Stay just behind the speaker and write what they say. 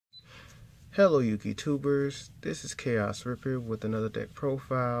Hello YouTubers, this is Chaos Ripper with another deck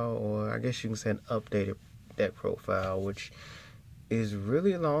profile, or I guess you can say an updated deck profile, which is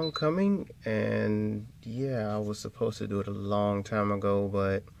really long coming. And yeah, I was supposed to do it a long time ago,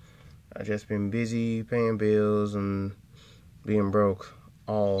 but I just been busy paying bills and being broke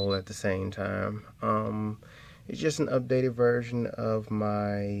all at the same time. It's just an updated version of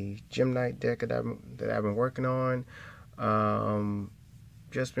my Gem Knight deck that I've been working on.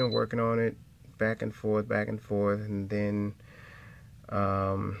 Just been working on it back and forth, and then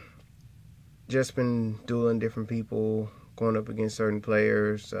just been dueling different people, going up against certain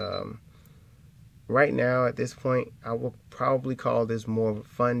players. Right now, at this point, I will probably call this more of a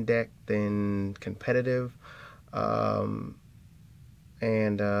fun deck than competitive. I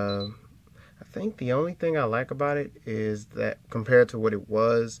think the only thing I like about it is that compared to what it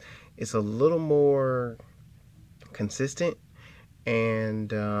was, it's a little more consistent.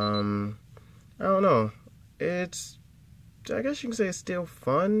 And I don't know, I guess you can say it's still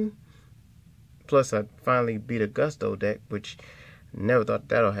fun. Plus I finally beat a Gusto deck, which never thought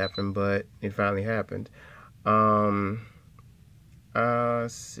that'll happen, but it finally happened.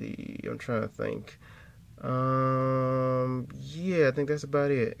 Let's see, I'm trying to think. Yeah, I think that's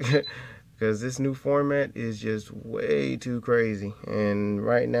about it. Because this new format is just way too crazy. And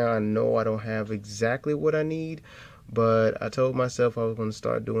right now I know I don't have exactly what I need, but I told myself I was going to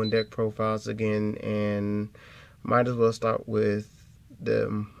start doing deck profiles again, and might as well start with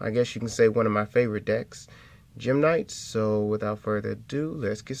I guess you can say one of my favorite decks, Gem Knights. So without further ado,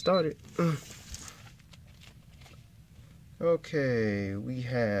 let's get started. Okay, we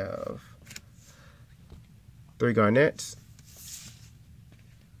have 3 Garnets,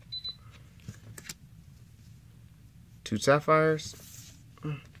 2 Sapphires,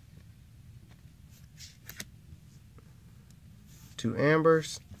 2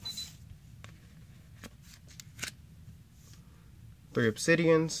 Ambers, 3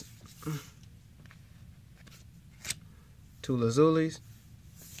 Obsidians, 2 Lazulis,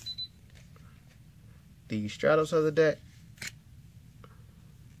 the Stratos of the deck,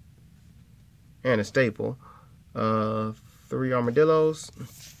 and a staple, 3 Armadillos,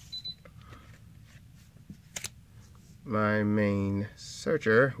 my main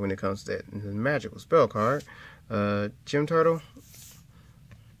searcher when it comes to that magical spell card, Gem Turtle,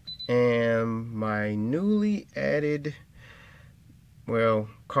 and my newly added, well,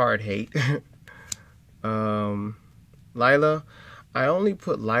 card hate, Lila. I only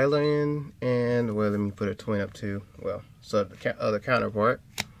put Lila in, and well, let me put a twin up too. Well, so the other counterpart.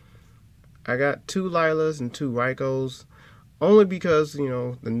 I got 2 Lilas and 2 Raikos, only because, you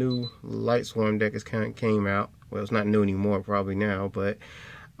know, the new Light Swarm deck came out. Well, it's not new anymore, probably now, but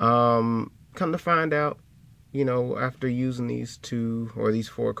come to find out, you know, after using these 2 or these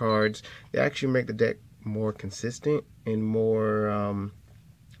 4 cards, they actually make the deck more consistent and more,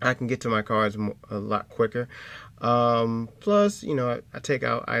 I can get to my cards a lot quicker. Plus, you know, I take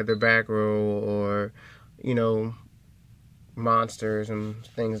out either back row or, you know, monsters and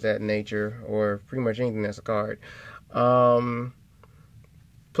things of that nature, or pretty much anything that's a card.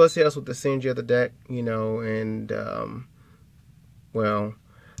 Plus he helps with the synergy of the deck, you know, and well,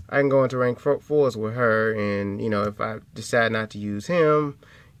 I can go into rank 4s with her, and you know, if I decide not to use him,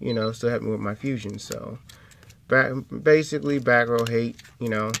 you know, still help me with my fusion. So basically back row hate, you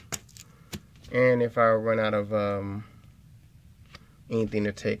know. And if I run out of anything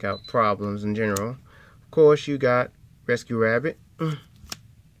to take out problems in general, of course you got Rescue Rabbit,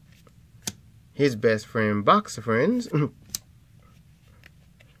 his best friend Boxer Friends.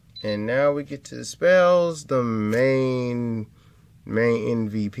 And now we get to the spells, the main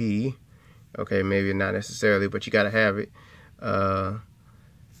MVP. Okay, maybe not necessarily, but you gotta have it.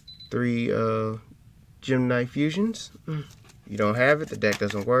 3 Gem Knight fusions. You don't have it, the deck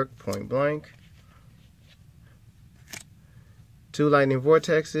doesn't work, point blank. 2 Lightning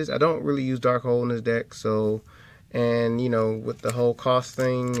Vortexes. I don't really use Dark Hole in this deck, so, and you know, with the whole cost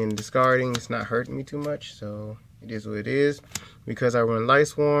thing and discarding, it's not hurting me too much, so it is what it is. Because I run Light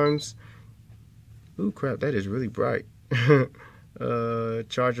Swarms. Ooh, crap, that is really bright.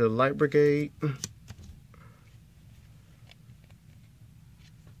 Charge of Light Brigade.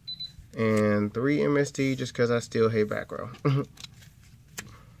 And 3 MST just because I still hate back row.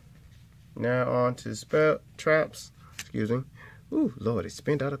 Now on to spell traps. Excuse me. Ooh, Lord, it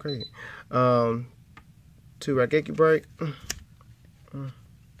spent out of crazy. 2 Raigeki Break.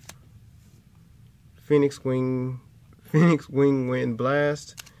 Phoenix Wing Wind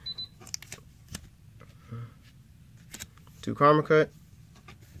Blast. 2 Karma Cut.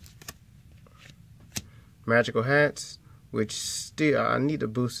 Magical Hats. which still, I need to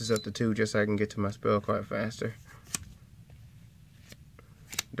boost this up to 2 just so I can get to my spell card faster.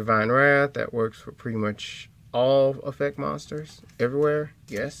 Divine Wrath, that works for pretty much all effect monsters everywhere.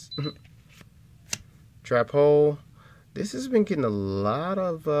 Yes. Trap Hole. This has been getting a lot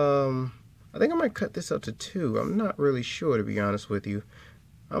of, I think I might cut this up to 2. I'm not really sure, to be honest with you.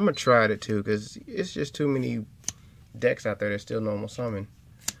 I'm going to try it at 2 because it's just too many decks out there that still normal summon.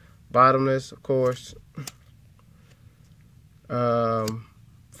 Bottomless, of course.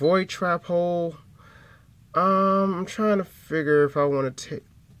 Void Trap Hole. I'm trying to figure if I want to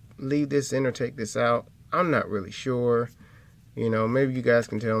leave this in or take this out. I'm not really sure. You know, maybe you guys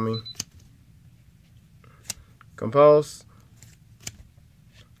can tell me. Compulse.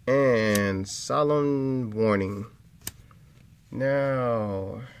 And Solemn Warning.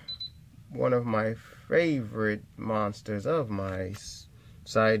 Now, one of my favorite monsters of my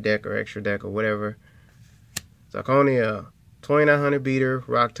side deck or extra deck or whatever. Zirconia. 2900 beater,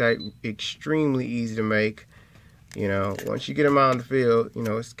 rock type, extremely easy to make. You know, once you get them out on the field, you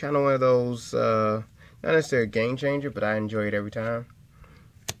know, it's kind of one of those, not necessarily a game changer, but I enjoy it every time.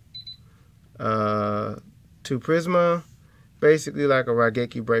 2 Prisma, basically like a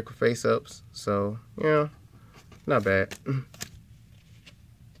Raigeki break with face-ups, so, you know, not bad.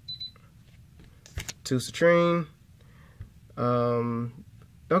 2 Citrine.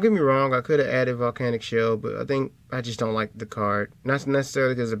 Don't get me wrong, I could have added Volcanic Shell, but I think I just don't like the card. Not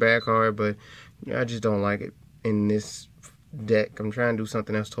necessarily because it's a bad card, but you know, I just don't like it in this deck. I'm trying to do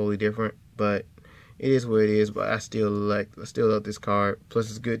something else totally different, but it is what it is. But I still love this card. Plus,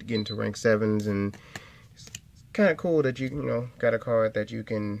 it's good to get into rank 7s, and it's kind of cool that you know got a card that you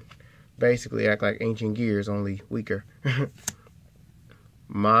can basically act like Ancient Gears, only weaker.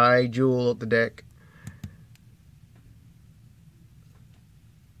 My jewel of the deck.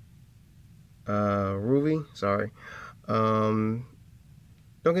 Ruby, sorry. Don't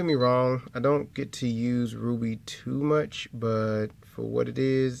get me wrong, I don't get to use Ruby too much, but for what it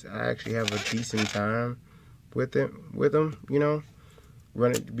is, I actually have a decent time with them, you know.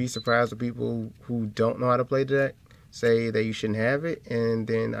 Be surprised with people who don't know how to play the deck, say that you shouldn't have it, and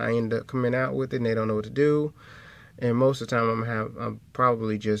then I end up coming out with it and they don't know what to do. And most of the time I'm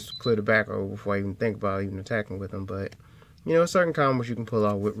probably just clear the back row before I even think about even attacking with them, but you know, certain combos you can pull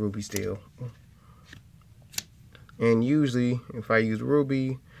off with Ruby still. And usually, if I use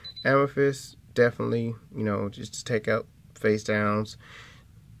Ruby, Amethyst, definitely, you know, just to take out face downs,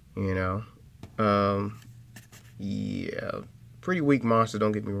 you know. Yeah, pretty weak monster,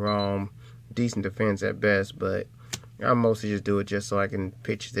 don't get me wrong. Decent defense at best, but I mostly just do it just so I can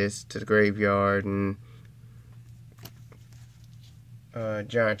pitch this to the graveyard and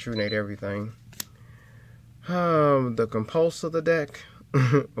Giant True Nate everything. The Compulse of the deck,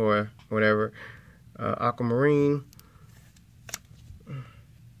 or whatever, Aquamarine,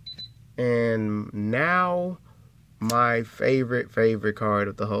 and now my favorite card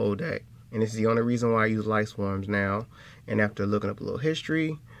of the whole deck, and this is the only reason why I use Light Swarms now, and after looking up a little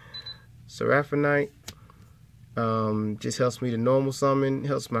history, Seraphonite, just helps me to normal summon,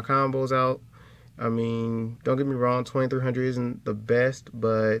 helps my combos out. I mean, don't get me wrong, 2300 isn't the best,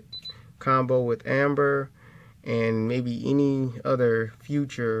 but combo with Amber and maybe any other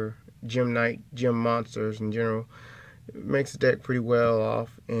future Gem Knight, Gem monsters in general, it makes the deck pretty well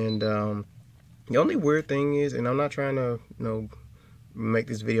off. And the only weird thing is, and I'm not trying to, you know, make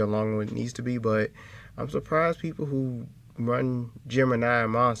this video longer than it needs to be, but I'm surprised people who run Gemini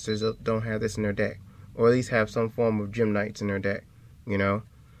monsters don't have this in their deck, or at least have some form of Gem Knights in their deck, you know?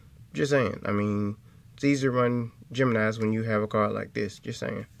 Just saying. I mean, it's easier to run Geminis when you have a card like this, just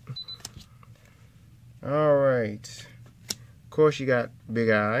saying. Alright, of course you got Big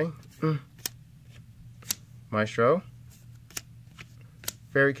Eye, Maestro,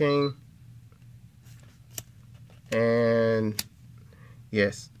 Fairy King, and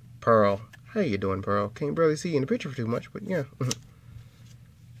yes, Pearl. How you doing, Pearl? Can't barely see you in the picture for too much, but yeah.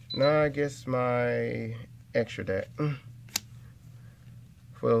 Now I guess my extra deck.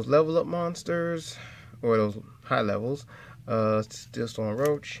 For those level up monsters, or those high levels, Steelstorm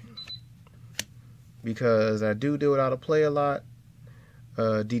Roach, because I do deal it out of play a lot.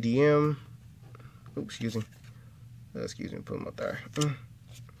 DDM, oops, excuse me, put them up there.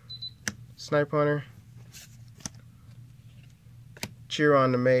 Snipe Hunter,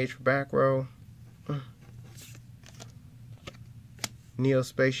 Chiron the Mage for back row,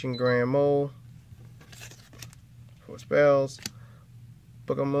 Neospatian Grand Mole for spells,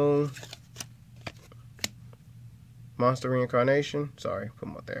 Book of Moon, Monster Reincarnation, sorry, put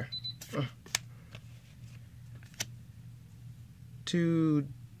them up there. 2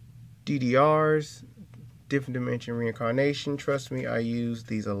 DDRs, Different Dimension Reincarnation. Trust me, I use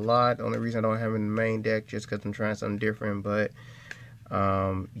these a lot. The only reason I don't have them in the main deck just because I'm trying something different. But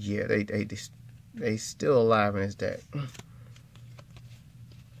yeah, they still alive in this deck.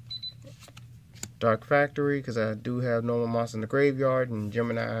 Dark Factory, because I do have normal monsters in the graveyard, and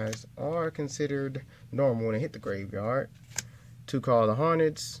Geminis are considered normal when they hit the graveyard. 2 Call the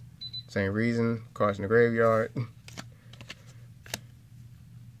Hornets, same reason, cards in the graveyard.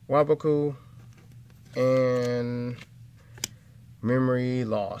 Waboku and Memory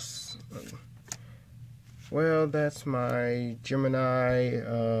Loss. Well, that's my Gemini,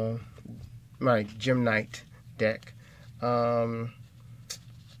 my Gemnite deck.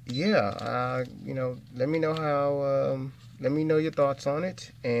 Yeah, you know, let me know how, let me know your thoughts on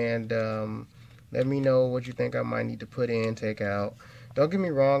it, and let me know what you think I might need to put in, take out. Don't get me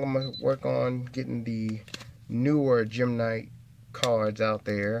wrong, I'm going to work on getting the newer Gemnite cards out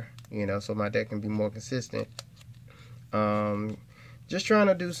there, you know, so my deck can be more consistent. Just trying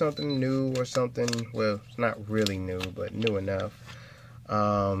to do something new or something, well, it's not really new, but new enough.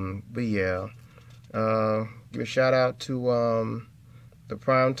 But yeah, give a shout out to the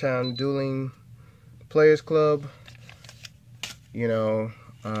Primetime Dueling Players Club, you know,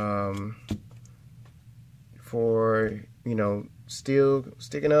 for, you know, still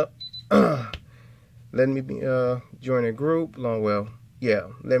sticking up, letting me join a group. Well, yeah,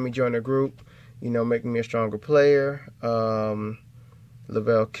 let me join a group, you know, making me a stronger player.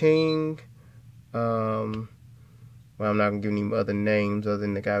 Lavelle King, well, I'm not gonna give any other names other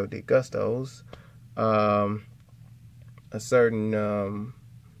than the guy who did Gustos. A certain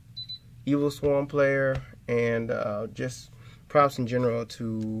Evil Swarm player, and just props in general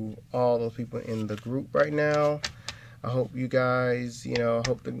to all those people in the group right now. I hope you guys, you know, I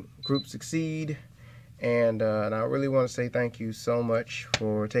hope the group succeed, and I really want to say thank you so much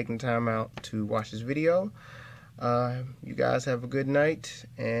for taking time out to watch this video. You guys have a good night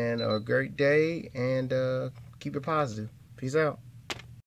and a great day, and keep it positive. Peace out.